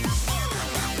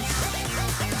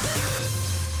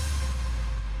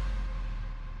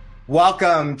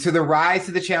Welcome to the Rise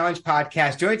to the Challenge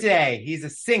podcast. Joined today, he's a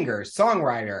singer,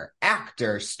 songwriter,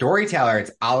 actor, storyteller.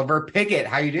 It's Oliver Pigott.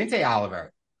 How are you doing today,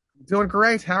 Oliver? Doing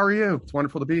great. How are you? It's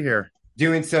wonderful to be here.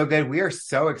 Doing so good. We are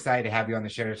so excited to have you on the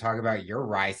show to talk about your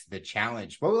rise to the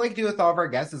challenge. What we like to do with all of our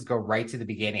guests is go right to the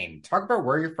beginning. Talk about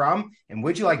where you're from and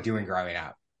what you like doing growing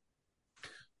up.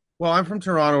 Well, I'm from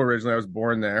Toronto originally. I was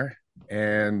born there,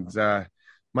 and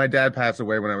my dad passed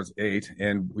away when I was 8,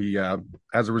 and we,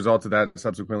 as a result of that,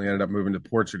 subsequently ended up moving to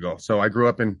Portugal. So I grew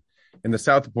up in the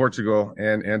south of Portugal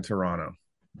and Toronto.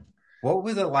 What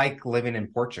was it like living in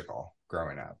Portugal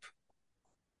growing up?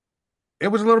 It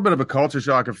was a little bit of a culture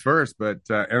shock at first, but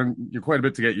and you're quite a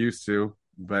bit to get used to.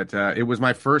 But it was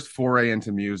my first foray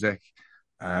into music.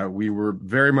 We were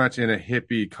very much in a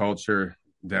hippie culture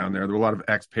down there. There were a lot of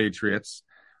expatriates.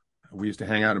 We used to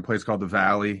hang out in a place called the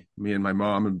Valley, me and my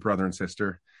mom and brother and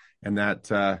sister, and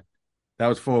that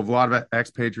was full of a lot of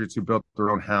expatriates who built their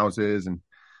own houses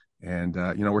and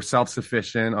were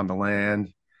self-sufficient on the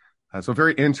land. So a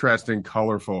very interesting,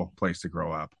 colorful place to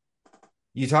grow up.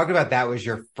 You talked about that was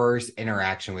your first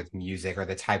interaction with music or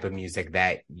the type of music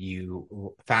that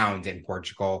you found in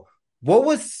Portugal. What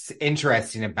was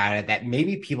interesting about it that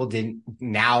maybe people didn't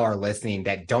now are listening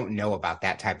that don't know about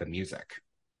that type of music?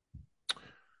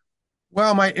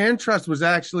 Well, my interest was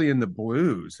actually in the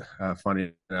blues.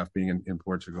 Funny enough, being in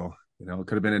Portugal, it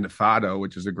could have been into fado,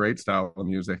 which is a great style of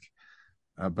music.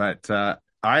 But I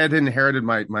had inherited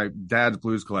my dad's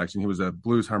blues collection. He was a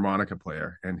blues harmonica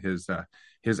player, and his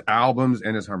albums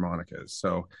and his harmonicas.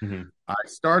 So I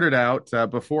started out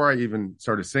before I even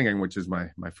started singing, which is my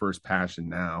first passion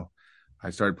now.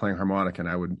 I started playing harmonica, and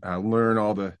I would learn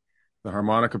all the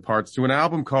harmonica parts to an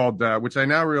album called, which I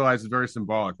now realize is very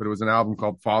symbolic, but it was an album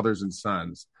called Fathers and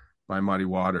Sons by Muddy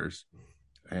Waters.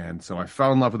 And so I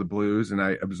fell in love with the blues, and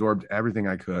I absorbed everything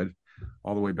I could,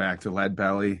 all the way back to Lead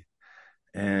Belly.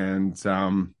 And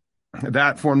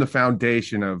that formed the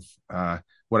foundation of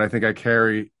what I think I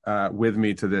carry with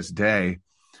me to this day.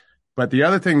 But the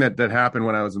other thing that happened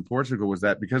when I was in Portugal was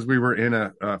that because we were in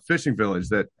a fishing village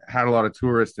that had a lot of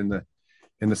tourists in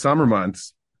the summer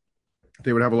months,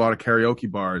 they would have a lot of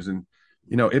karaoke bars. And,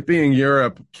 it being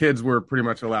Europe, kids were pretty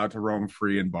much allowed to roam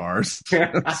free in bars. So,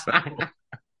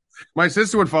 my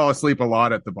sister would fall asleep a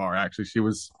lot at the bar. Actually, she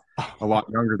was a lot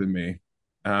younger than me.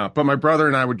 But my brother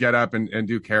and I would get up and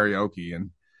do karaoke.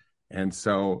 And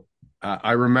so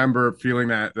I remember feeling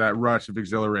that rush of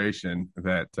exhilaration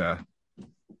that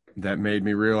made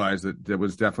me realize that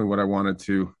was definitely what I wanted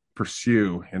to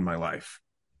pursue in my life.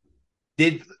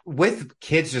 With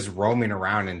kids just roaming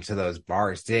around into those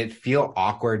bars, did it feel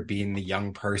awkward being the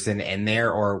young person in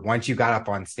there? Or once you got up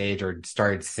on stage or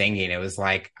started singing, it was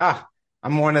like,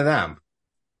 I'm one of them.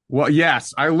 Well,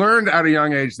 yes, I learned at a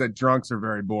young age that drunks are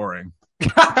very boring.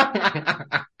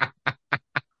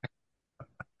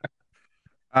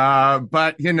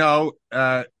 But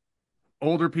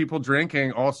older people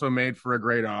drinking also made for a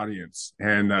great audience,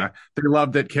 and they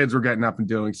loved that kids were getting up and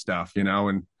doing stuff,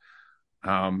 and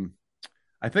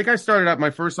I think I started out, my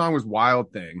first song was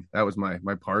Wild Thing. That was my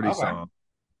party song.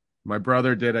 My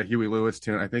brother did a Huey Lewis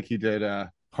tune. I think he did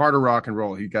Harder Rock and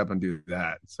Roll. He got up and do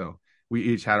that. So we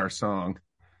each had our song.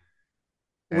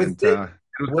 And it was a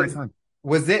great time.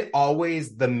 Was it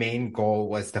always the main goal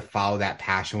was to follow that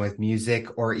passion with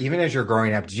music? Or even as you're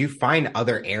growing up, did you find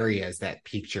other areas that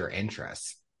piqued your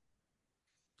interest?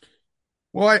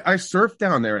 Well, I surfed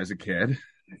down there as a kid,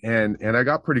 and I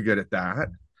got pretty good at that.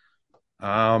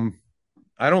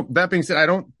 That being said, I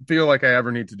don't feel like I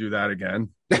ever need to do that again.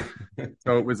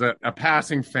 So it was a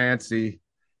passing fancy,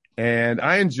 and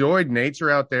I enjoyed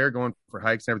nature out there, going for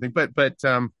hikes and everything. But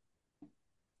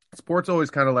sports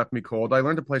always kind of left me cold. I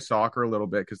learned to play soccer a little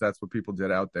bit because that's what people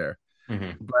did out there.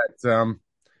 But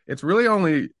it's really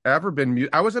only ever been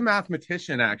I was a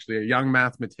mathematician, actually, a young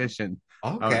mathematician.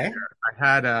 Okay. I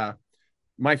had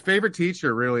my favorite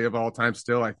teacher, really, of all time,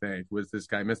 still, I think, was this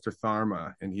guy, Mr.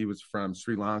 Tharma, and he was from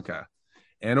Sri Lanka.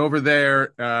 And over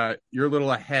there, you're a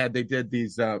little ahead. They did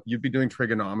these, you'd be doing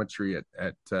trigonometry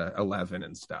at 11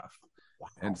 and stuff. Wow.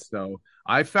 And so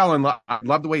I fell in love. I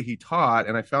loved the way he taught,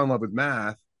 and I fell in love with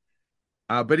math.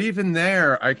 But even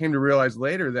there, I came to realize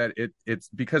later that it's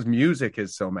because music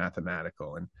is so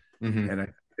mathematical, and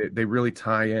they really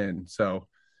tie in. So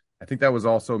I think that was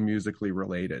also musically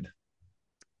related.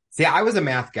 See, I was a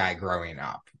math guy growing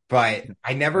up, but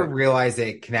I never realized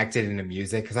it connected into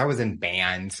music because I was in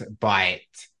band, but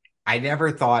I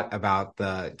never thought about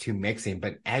the two mixing.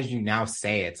 But as you now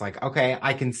say, it's like, okay,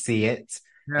 I can see it.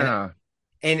 Yeah.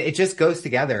 And it just goes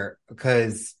together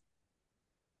because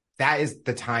that is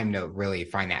the time to really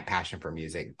find that passion for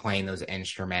music, playing those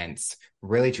instruments,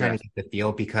 really trying to get the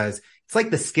feel, because it's like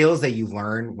the skills that you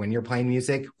learn when you're playing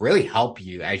music really help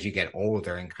you as you get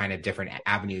older in kind of different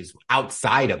avenues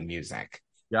outside of music.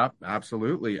 Yep,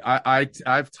 absolutely.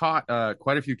 I've taught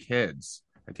quite a few kids.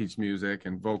 I teach music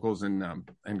and vocals and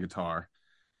guitar,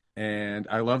 and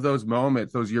I love those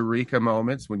moments, those eureka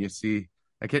moments when you see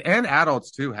a kid, and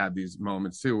adults too have these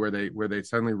moments too, where they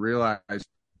suddenly realize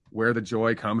where the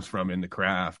joy comes from in the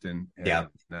craft, and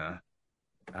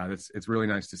it's really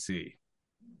nice to see.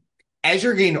 As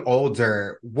you're getting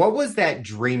older, what was that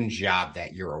dream job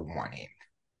that you were wanting?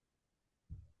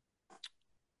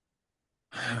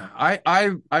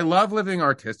 I love living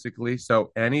artistically,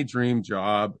 so any dream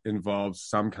job involves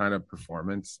some kind of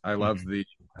performance. I love the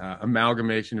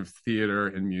amalgamation of theater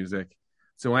and music.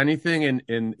 So anything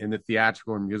in the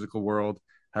theatrical and musical world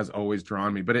has always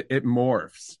drawn me, but it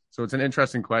morphs. So it's an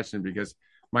interesting question because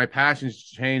my passions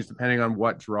change depending on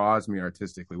what draws me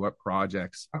artistically, what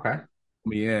projects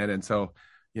me in. And so,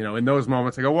 in those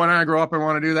moments, I go, when I grow up, I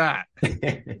want to do that.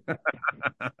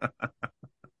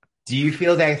 Do you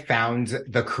feel they found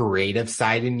the creative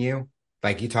side in you?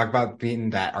 Like you talk about being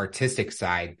that artistic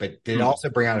side, but did it also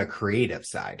bring out a creative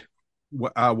side?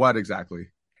 What exactly?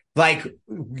 Like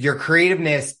your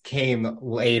creativeness came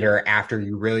later after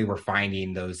you really were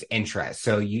finding those interests.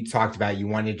 So you talked about you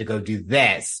wanted to go do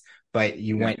this, but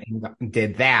you went and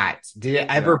did that. Did it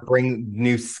ever bring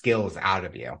new skills out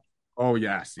of you? Oh,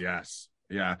 yes.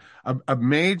 Yeah. A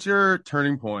major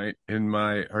turning point in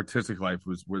my artistic life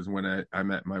was when I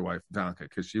met my wife, Danka,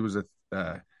 because she was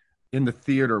in the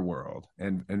theater world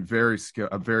and a very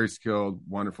skilled,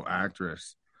 wonderful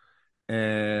actress.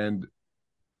 And,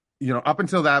 up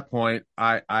until that point,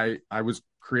 I was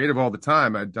creative all the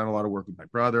time. I'd done a lot of work with my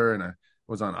brother, and I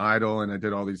was on Idol, and I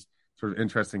did all these sort of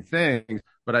interesting things,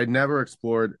 but I'd never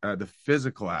explored the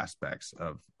physical aspects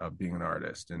of being an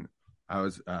artist. And I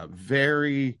was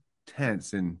very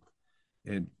tense in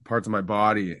parts of my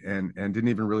body and didn't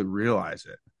even really realize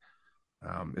it.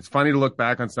 It's funny to look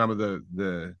back on some of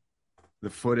the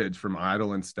footage from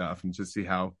Idol and stuff and just see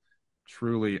how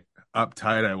truly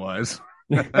uptight I was.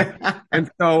 And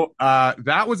so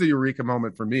that was a eureka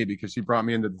moment for me because she brought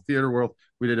me into the theater world.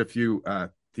 We did a few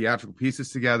theatrical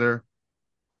pieces together,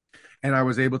 and I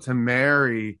was able to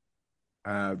marry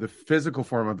the physical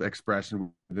form of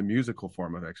expression, the musical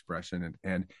form of expression,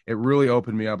 and it really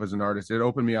opened me up as an artist. It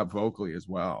opened me up vocally as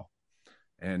well,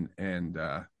 and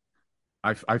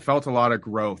I felt a lot of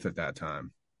growth at that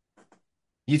time.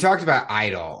 You talked about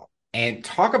Idol, and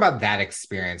talk about that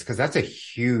experience, because that's a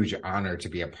huge honor to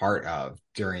be a part of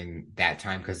during that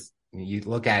time, because you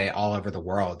look at it all over the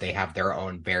world, they have their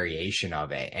own variation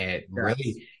of it, and it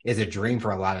really is a dream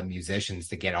for a lot of musicians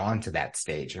to get onto that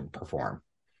stage and perform.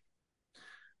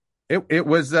 It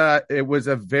was a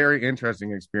very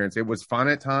interesting experience. It was fun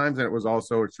at times, and it was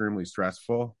also extremely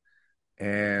stressful.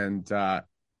 And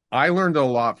I learned a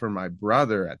lot from my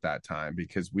brother at that time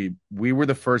because we were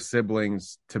the first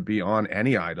siblings to be on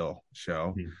any Idol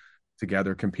show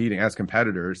together, competing as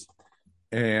competitors.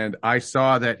 And I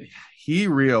saw that he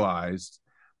realized,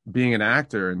 being an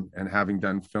actor and having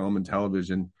done film and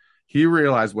television, he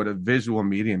realized what a visual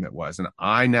medium it was. And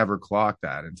I never clocked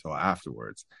that until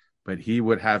afterwards. But he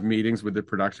would have meetings with the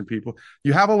production people.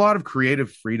 You have a lot of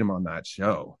creative freedom on that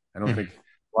show. I don't think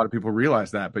a lot of people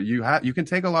realize that, but you can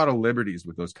take a lot of liberties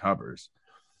with those covers.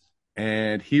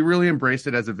 And he really embraced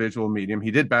it as a visual medium. He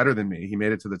did better than me. He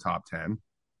made it to the top 10.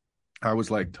 I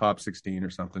was like top 16 or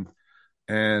something.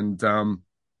 And,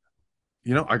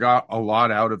 I got a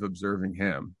lot out of observing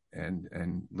him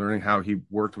and learning how he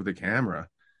worked with the camera.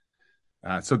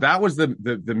 So that was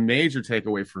the major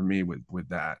takeaway for me with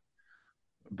that.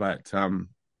 But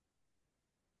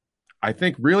I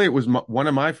think really it was one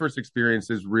of my first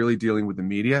experiences really dealing with the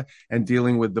media and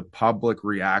dealing with the public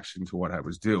reaction to what I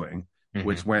was doing,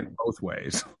 which went both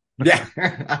ways. Yeah.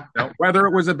 Whether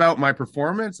it was about my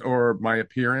performance or my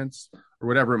appearance or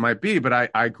whatever it might be,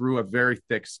 but I grew a very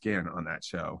thick skin on that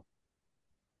show.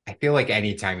 I feel like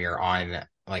anytime you're on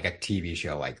like a TV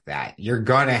show like that, you're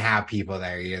going to have people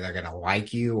that are either going to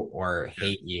like you or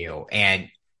hate you. And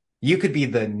you could be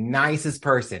the nicest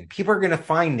person. People are going to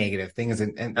find negative things,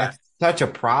 and that's such a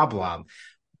problem.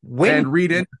 And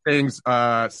read into things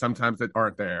sometimes that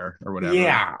aren't there or whatever.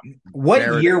 Yeah.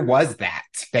 What year was that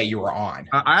you were on?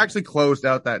 I actually closed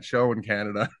out that show in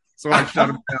Canada, so I shut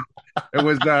them down. It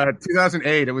was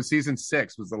 2008. It was season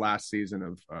 6 was the last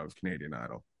season of Canadian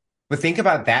Idol. But think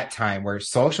about that time where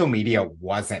social media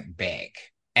wasn't big.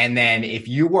 And then if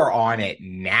you were on it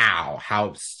now, how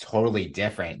it's totally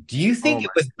different. Do you think it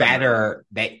was better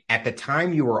that at the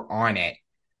time you were on it,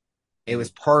 it was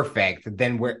perfect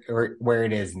than where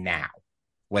it is now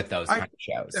with those I kind of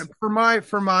shows.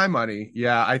 for my money,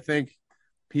 yeah, I think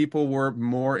people were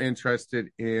more interested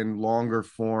in longer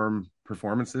form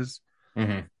performances,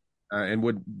 Hmm. and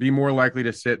would be more likely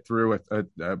to sit through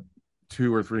a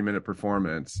 2 or 3 minute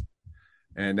performance.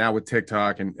 And now with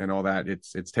TikTok and all that,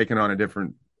 it's taken on a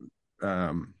different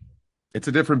um, it's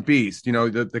a different beast.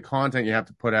 The content you have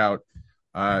to put out,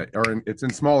 it's in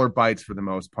smaller bites for the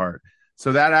most part.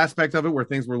 So that aspect of it, where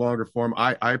things were longer form,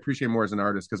 I appreciate more as an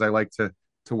artist, because I like to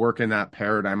work in that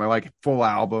paradigm. I like full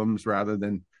albums rather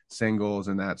than singles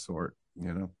and that sort.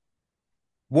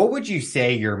 What would you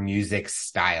say your music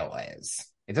style is?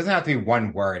 It doesn't have to be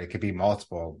one word, it could be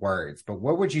multiple words, but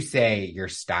what would you say your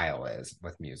style is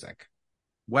with music?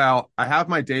 Well, I have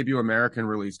my debut American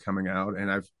release coming out,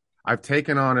 and I've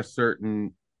taken on a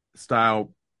certain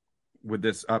style with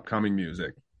this upcoming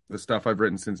music, the stuff I've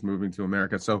written since moving to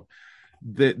America. So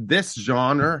this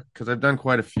genre, because I've done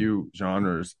quite a few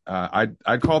genres, I'd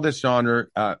call this genre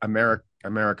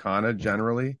Americana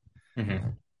generally. Hmm.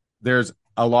 There's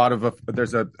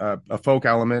there's a folk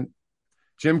element.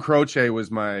 Jim Croce was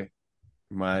my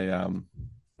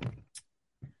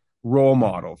role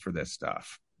model for this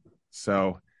stuff.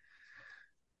 So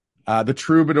the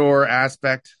troubadour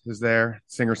aspect is there,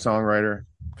 singer songwriter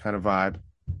kind of vibe,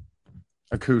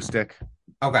 acoustic.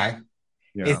 Okay.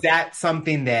 Yeah, Is that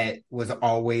something that was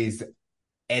always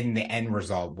in the end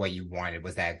result what you wanted?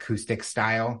 Was that acoustic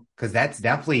style? Because that's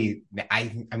definitely,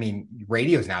 I mean,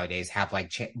 radios nowadays have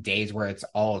like days where it's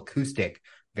all acoustic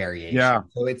variation. yeah.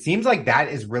 So it seems like that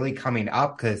is really coming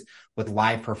up because with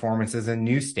live performances and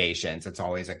news stations, it's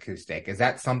always acoustic. Is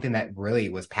that something that really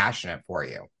was passionate for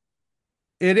you?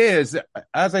 It is.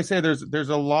 As I say, there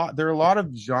are a lot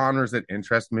of genres that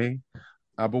interest me.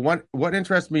 But what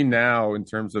interests me now in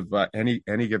terms of any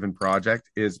given project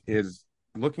is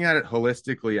looking at it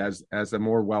holistically as a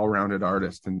more well-rounded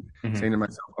artist, and saying Hmm. to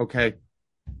myself, okay,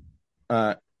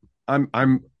 uh, I'm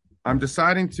I'm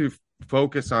deciding to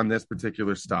focus on this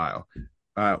particular style.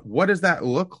 What does that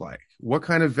look like? What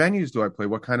kind of venues do I play?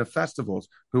 What kind of festivals?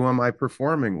 Who am I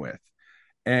performing with?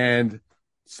 And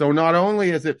so not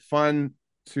only is it fun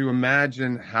to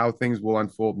imagine how things will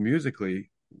unfold musically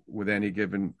with any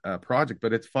given project,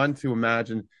 but it's fun to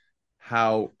imagine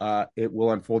how it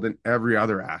will unfold in every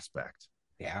other aspect.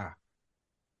 Yeah.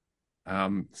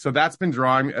 So that's been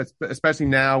drawing, especially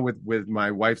now with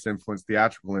my wife's influence,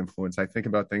 theatrical influence. I think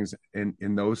about things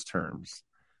in those terms.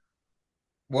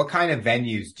 What kind of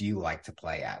venues do you like to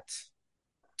play at?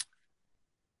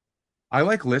 I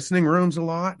like listening rooms a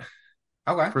lot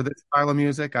Okay. for this style of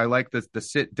music. I like the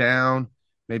sit down,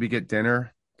 maybe get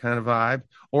dinner kind of vibe,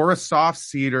 or a soft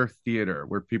seater theater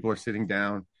where people are sitting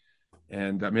down,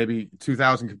 and maybe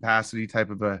 2,000 capacity type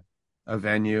of a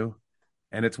venue,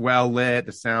 and it's well lit.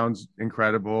 The sound's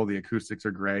incredible. The acoustics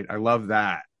are great. I love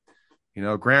that.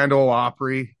 Grand Ole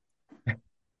Opry.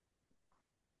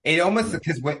 It almost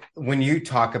because when you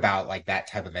talk about like that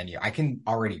type of venue, I can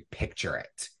already picture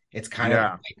it. It's kind of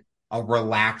Yeah, like a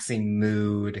relaxing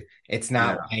mood. It's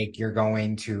not yeah, like you're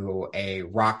going to a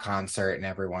rock concert and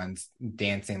everyone's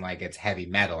dancing like it's heavy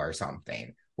metal or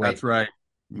something. that's Which, right.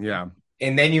 Yeah,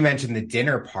 and then you mentioned the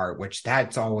dinner part, which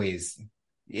that's always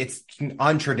it's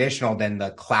untraditional than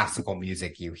the classical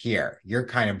music you hear. You're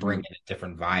kind of mm, bringing a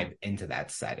different vibe into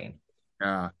that setting.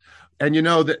 yeah. And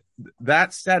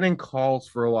that setting calls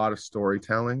for a lot of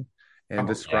storytelling and Oh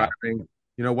yeah. describing,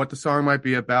 what the song might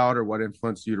be about or what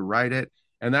influenced you to write it.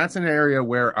 And that's an area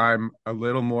where I'm a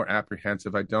little more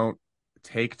apprehensive. I don't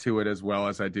take to it as well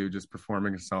as I do just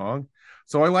performing a song.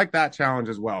 So I like that challenge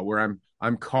as well, where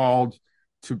I'm called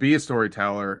to be a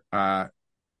storyteller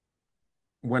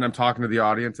when I'm talking to the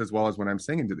audience as well as when I'm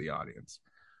singing to the audience.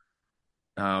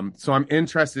 So I'm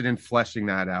interested in fleshing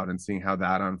that out and seeing how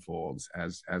that unfolds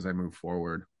as I move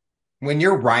forward. When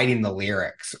you're writing the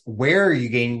lyrics, where are you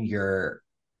getting your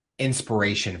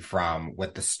inspiration from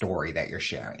with the story that you're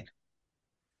sharing?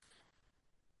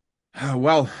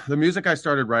 Well, the music I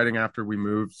started writing after we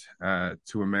moved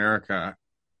to America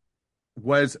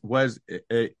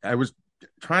I was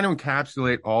trying to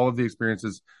encapsulate all of the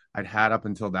experiences I'd had up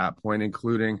until that point,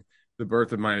 including the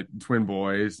birth of my twin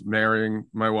boys, marrying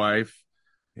my wife,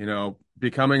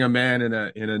 becoming a man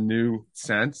in a new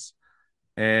sense.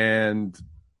 And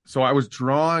so I was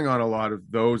drawing on a lot of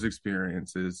those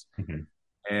experiences Mhm.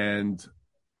 and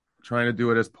trying to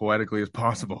do it as poetically as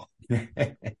possible.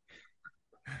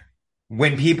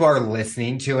 When people are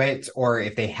listening to it, or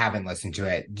if they haven't listened to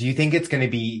it, do you think it's going to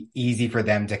be easy for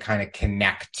them to kind of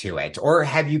connect to it? Or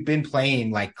have you been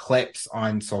playing like clips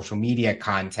on social media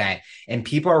content and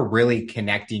people are really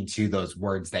connecting to those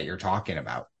words that you're talking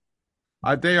about?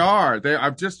 They are.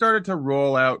 I've just started to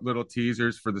roll out little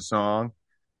teasers for the song.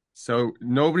 So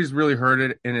nobody's really heard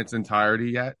it in its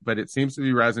entirety yet, but it seems to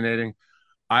be resonating.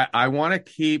 I want to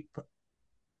keep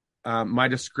my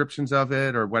descriptions of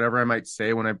it or whatever I might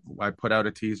say when I put out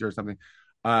a teaser or something,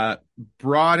 uh,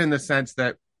 broad in the sense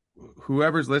that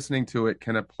whoever's listening to it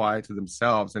can apply it to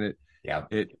themselves, and Yeah.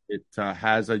 it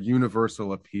has a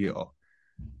universal appeal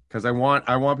because I want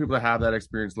people to have that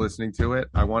experience listening to it.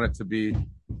 I want it to be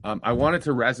I want it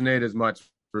to resonate as much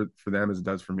for them as it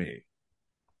does for me.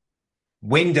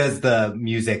 When does the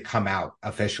music come out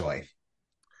officially?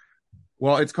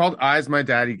 Well, it's called Eyes My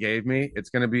Daddy Gave Me. It's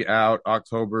going to be out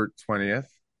October 20th.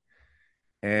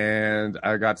 And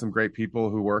I got some great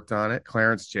people who worked on it.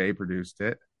 Clarence J produced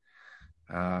it,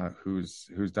 who's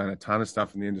done a ton of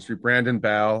stuff in the industry. Brandon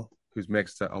Bell, who's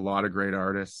mixed a lot of great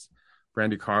artists.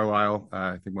 Brandy Carlisle,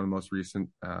 I think one of the most recent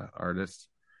artists.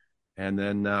 And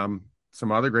then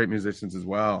some other great musicians as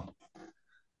well.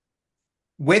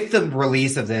 With the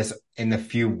release of this in the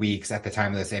few weeks at the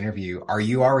time of this interview, are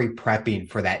you already prepping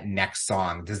for that next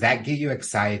song? Does that get you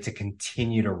excited to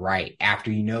continue to write after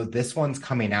you know this one's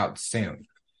coming out soon?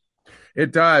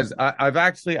 It does.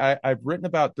 I've written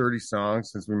about 30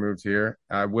 songs since we moved here.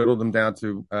 I whittled them down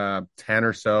to 10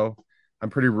 or so. I'm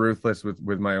pretty ruthless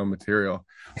with my own material.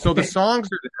 So the songs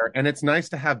are there, and it's nice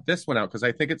to have this one out because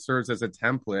I think it serves as a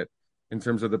template in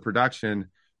terms of the production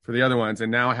for the other ones.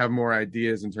 And now I have more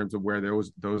ideas in terms of where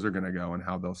those are going to go and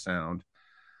how they'll sound.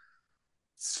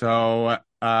 So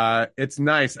it's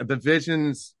nice. The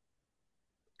visions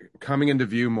coming into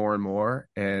view more and more,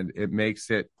 and it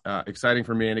makes it exciting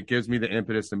for me, and it gives me the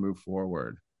impetus to move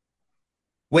forward.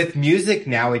 With music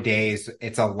nowadays,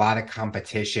 it's a lot of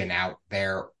competition out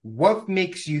there. What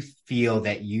makes you feel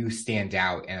that you stand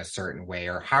out in a certain way,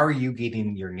 or how are you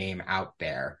getting your name out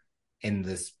there in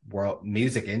this world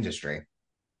music industry?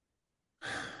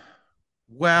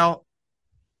 Well,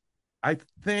 I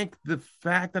think the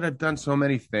fact that I've done so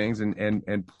many things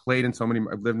and played in so many,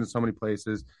 I've lived in so many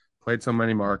places, played so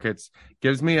many markets,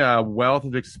 gives me a wealth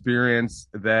of experience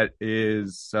that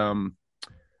is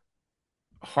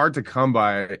hard to come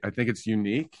by. I think it's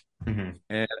unique, Mm-hmm.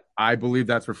 and I believe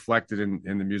that's reflected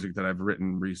in the music that I've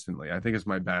written recently. I think it's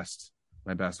my best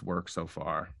work so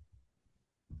far.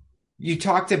 You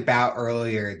talked about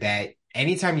earlier that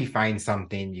anytime you find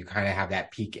something, you kind of have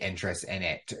that peak interest in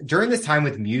it. During this time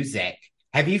with music,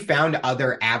 have you found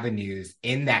other avenues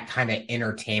in that kind of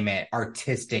entertainment,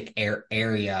 artistic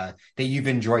area that you've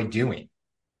enjoyed doing?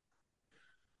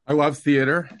 I love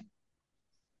theater,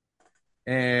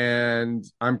 and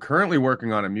I'm currently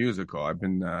working on a musical. I've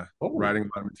been Oh, writing a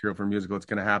lot of material for a musical. It's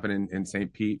going to happen in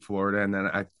St. Pete, Florida, and then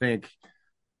I think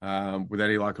with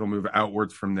any luck, it'll move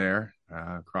outwards from there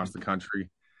across the country,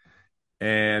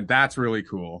 and that's really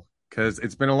cool because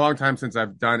it's been a long time since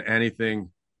I've done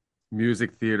anything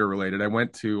music theater related. I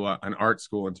went to an art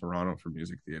school in Toronto for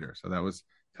music theater, so that was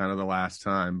kind of the last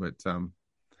time. But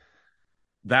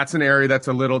that's an area that's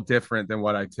a little different than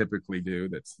what I typically do.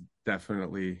 That's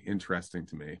definitely interesting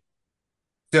to me.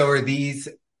 so are these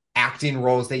acting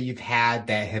roles that you've had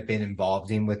that have been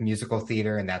involved in with musical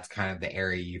theater, and that's kind of the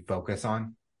area you focus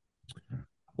on?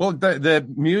 Well, the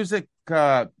music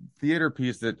theater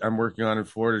piece that I'm working on in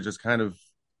Florida just kind of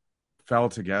fell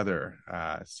together,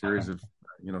 a series of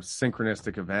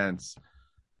synchronistic events,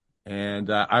 and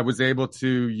I was able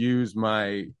to use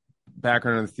my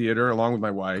background in the theater along with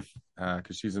my wife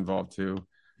because she's involved too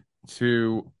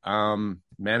to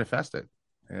manifest it,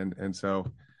 and so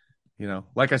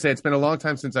like I say, it's been a long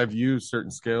time since I've used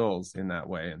certain skills in that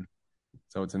way, and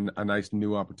so it's a nice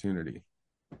new opportunity.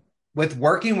 With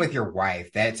working with your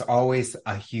wife, that's always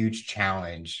a huge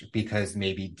challenge because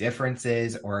maybe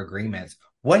differences or agreements.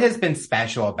 What has been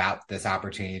special about this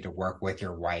opportunity to work with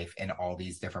your wife in all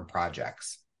these different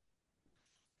projects?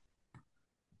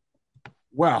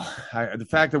 Well, the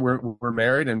fact that we're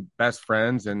married and best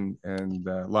friends and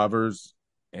lovers,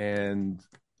 and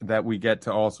that we get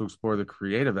to also explore the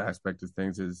creative aspect of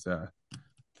things is, I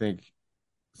think,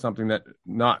 something that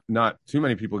not too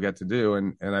many people get to do,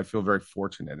 and I feel very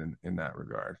fortunate in that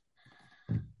regard.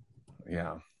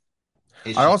 Yeah.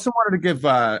 Is I she also wanted to give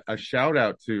a shout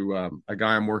out to a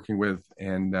guy I'm working with,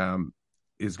 and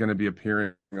is going to be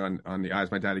appearing on the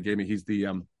Eyes My Daddy Gave Me. He's the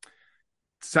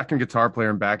second guitar player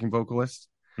and backing vocalist.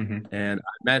 Mhm. And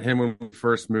I met him when we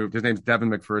first moved. His name's Devin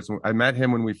McPherson. I met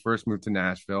him when we first moved to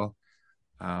Nashville.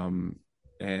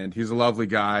 And he's a lovely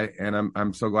guy, and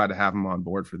I'm so glad to have him on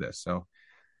board for this. So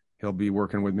he'll be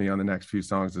working with me on the next few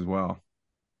songs as well.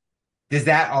 Does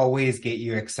that always get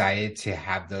you excited to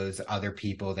have those other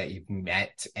people that you've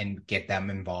met and get them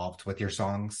involved with your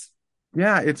songs?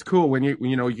 Yeah, it's cool when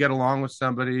you get along with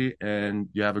somebody and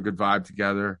you have a good vibe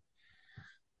together.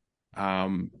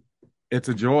 Um, it's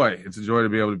a joy. It's a joy to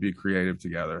be able to be creative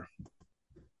together.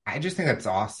 I just think that's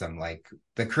awesome. Like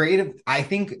the creative, I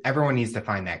think everyone needs to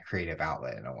find that creative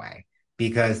outlet in a way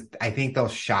because I think they'll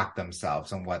shock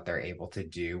themselves on what they're able to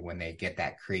do when they get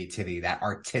that creativity, that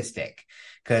artistic.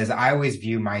 Because I always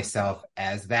view myself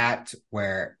as that,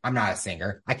 where I'm not a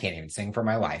singer. I can't even sing for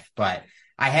my life, but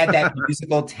I had that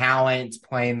musical talent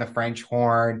playing the French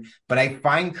horn, but I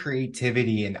find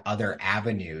creativity in other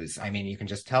avenues. I mean, you can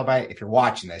just tell by, if you're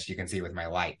watching this, you can see with my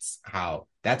lights how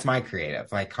that's my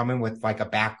creative, like coming with like a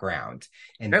background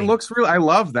and It think, looks real. I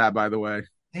love that, by the way.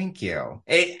 thank you.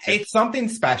 It's something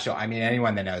special. I mean,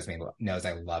 anyone that knows me knows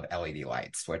I love LED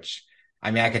lights, which I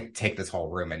mean, I could take this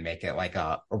whole room and make it like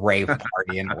a rave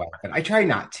party in a way, but I try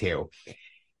not to.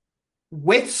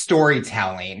 With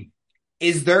storytelling,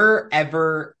 is there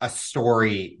ever a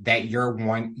story that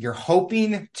you're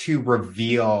hoping to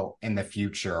reveal in the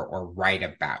future or write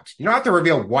about? You don't have to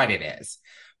reveal what it is,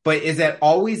 but is it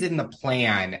always in the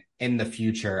plan in the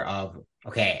future of,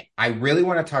 okay, I really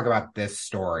want to talk about this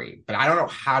story, but I don't know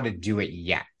how to do it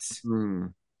yet? Hmm.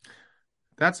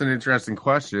 That's an interesting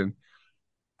question.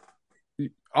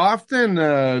 Often,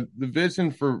 the vision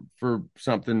for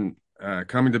something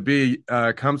coming to be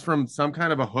comes from some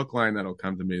kind of a hook line that'll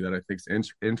come to me that I think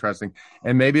is interesting,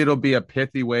 and maybe it'll be a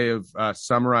pithy way of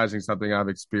summarizing something I've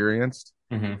experienced.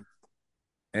 Mm-hmm.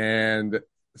 And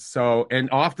and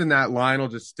often that line will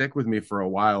just stick with me for a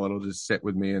while. It'll just sit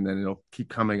with me, and then it'll keep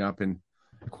coming up in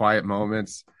quiet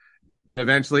moments.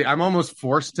 Eventually, I'm almost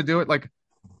forced to do it. Like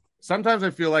sometimes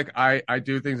I feel like I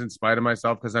do things in spite of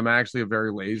myself because I'm actually a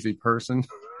very lazy person.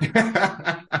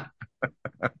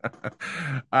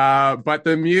 But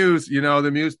the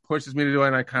muse pushes me to do it,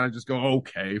 and I kind of just go,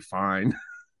 okay, fine.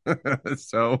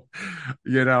 So,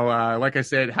 like I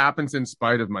said, it happens in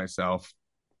spite of myself.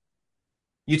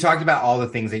 You talked about all the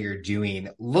things that you're doing.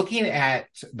 Looking at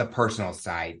the personal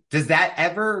side, does that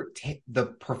ever the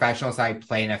professional side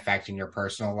play an effect in your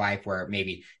personal life where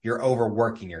maybe you're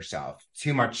overworking yourself,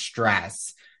 too much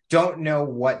stress, don't know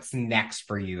what's next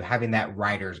for you, having that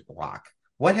writer's block?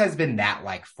 What has been that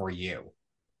like for you?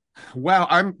 Well,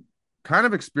 I'm kind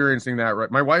of experiencing that right.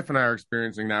 My wife and I are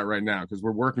experiencing that right now because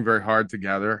we're working very hard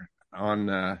together on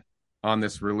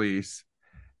this release,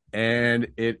 and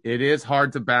it is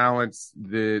hard to balance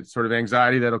the sort of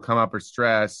anxiety that'll come up or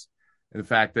stress, and the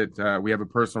fact that we have a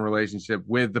personal relationship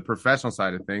with the professional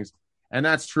side of things, and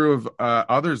that's true of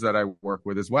others that I work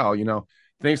with as well.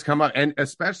 Things come up, and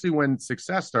especially when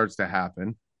success starts to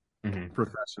happen Mm-hmm.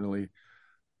 professionally,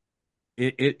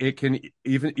 it can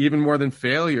even more than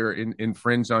failure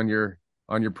infringe on your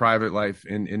private life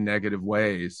in negative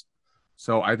ways.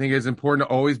 So I think it's important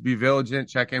to always be vigilant,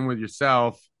 check in with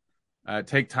yourself,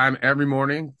 take time every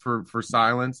morning for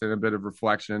silence and a bit of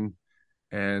reflection,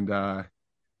 and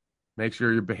make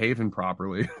sure you're behaving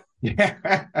properly.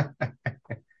 Yeah.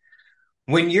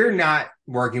 When you're not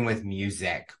working with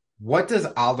music, what does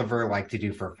Oliver like to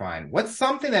do for fun? What's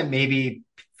something that maybe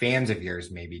fans of yours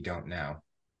maybe don't know?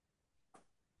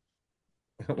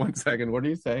 One second, what are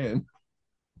you saying?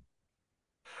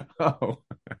 Oh,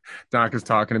 Doc is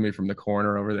talking to me from the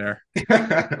corner over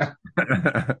there.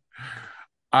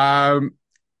 um,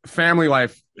 Family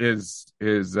life is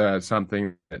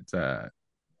something that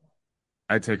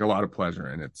I take a lot of pleasure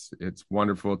in. It's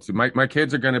wonderful to my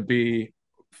kids are going to be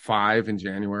 5 in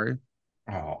January,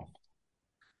 Oh.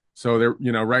 so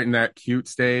they're right in that cute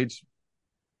stage.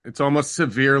 It's almost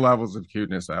severe levels of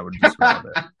cuteness, I would describe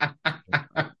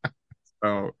it.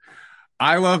 So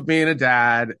I love being a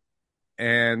dad,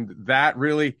 and that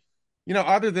really,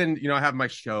 other than I have my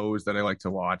shows that I like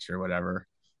to watch or whatever,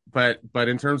 but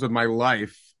in terms of my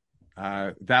life,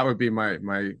 that would be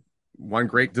my one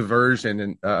great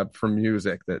diversion from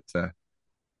music that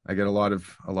I get a lot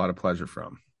of pleasure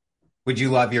from. Would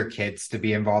you love your kids to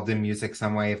be involved in music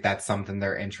some way if that's something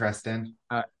they're interested in?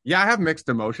 Yeah, I have mixed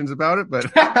emotions about it, but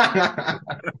I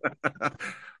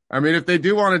mean, if they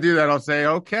do want to do that, I'll say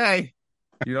okay.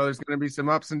 There's going to be some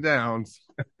ups and downs.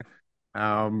 So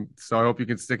I hope you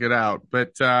can stick it out.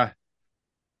 But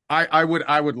I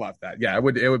would love that. Yeah, it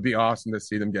would be awesome to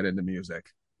see them get into music.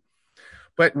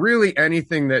 But really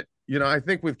anything that, I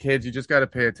think with kids, you just got to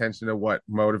pay attention to what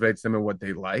motivates them and what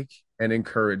they like and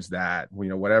encourage that,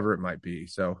 whatever it might be.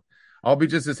 So I'll be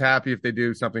just as happy if they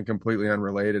do something completely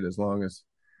unrelated as long as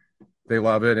they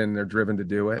love it and they're driven to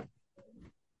do it.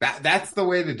 That's the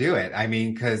way to do it. I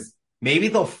mean, because maybe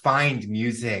they'll find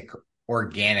music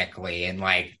organically and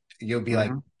like you'll be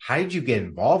like, Mhm. how did you get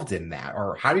involved in that?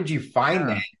 Or how did you find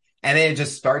Yeah. that? And then it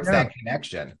just starts Yeah. that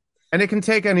connection. And it can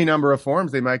take any number of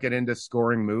forms. They might get into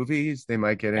scoring movies. They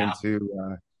might get Yeah.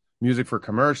 into music for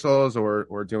commercials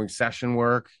or doing session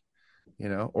work,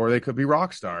 or they could be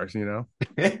rock stars, The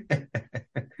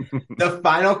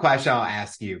final question I'll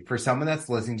ask you, for someone that's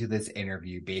listening to this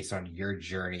interview based on your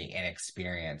journey and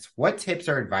experience, what tips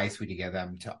or advice would you give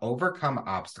them to overcome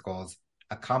obstacles,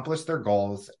 accomplish their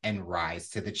goals, and rise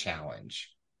to the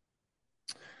challenge?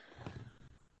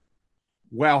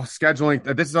 Well, scheduling,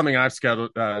 this is something I've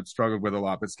struggled with a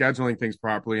lot, but scheduling things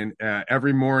properly and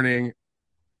every morning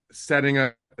setting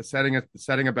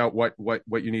about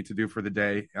what you need to do for the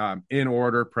day, in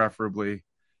order, preferably.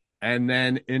 And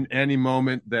then in any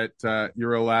moment that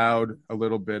you're allowed a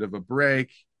little bit of a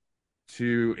break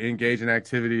to engage in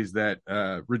activities that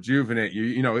rejuvenate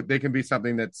you. They can be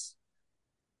something that's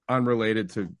unrelated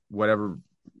to whatever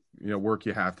work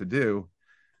you have to do,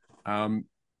 and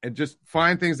just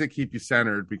find things that keep you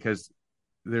centered, because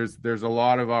there's a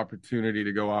lot of opportunity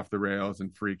to go off the rails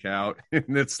and freak out in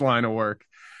this line of work.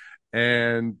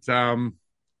 And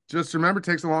just remember, it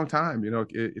takes a long time.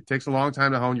 It takes a long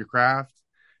time to hone your craft.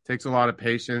 It takes a lot of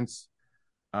patience.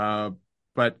 But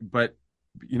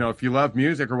if you love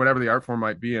music or whatever the art form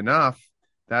might be enough,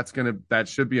 that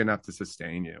should be enough to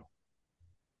sustain you.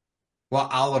 Well,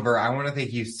 Oliver, I want to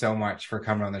thank you so much for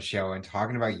coming on the show and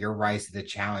talking about your rise to the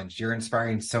challenge. You're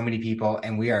inspiring so many people,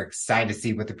 and we are excited to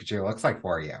see what the future looks like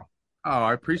for you. Oh,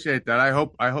 I appreciate that. I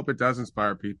hope it does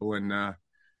inspire people, and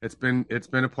it's been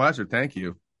a pleasure. Thank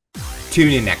you.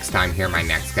 Tune in next time, hear my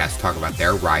next guest talk about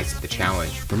their rise to the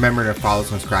challenge. Remember to follow,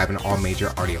 subscribe on all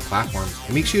major audio platforms,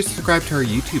 and make sure to subscribe to our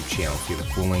YouTube channel to see the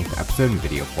full-length episode in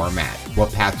video format.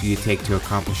 What path do you take to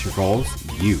accomplish your goals?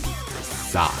 You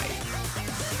decide.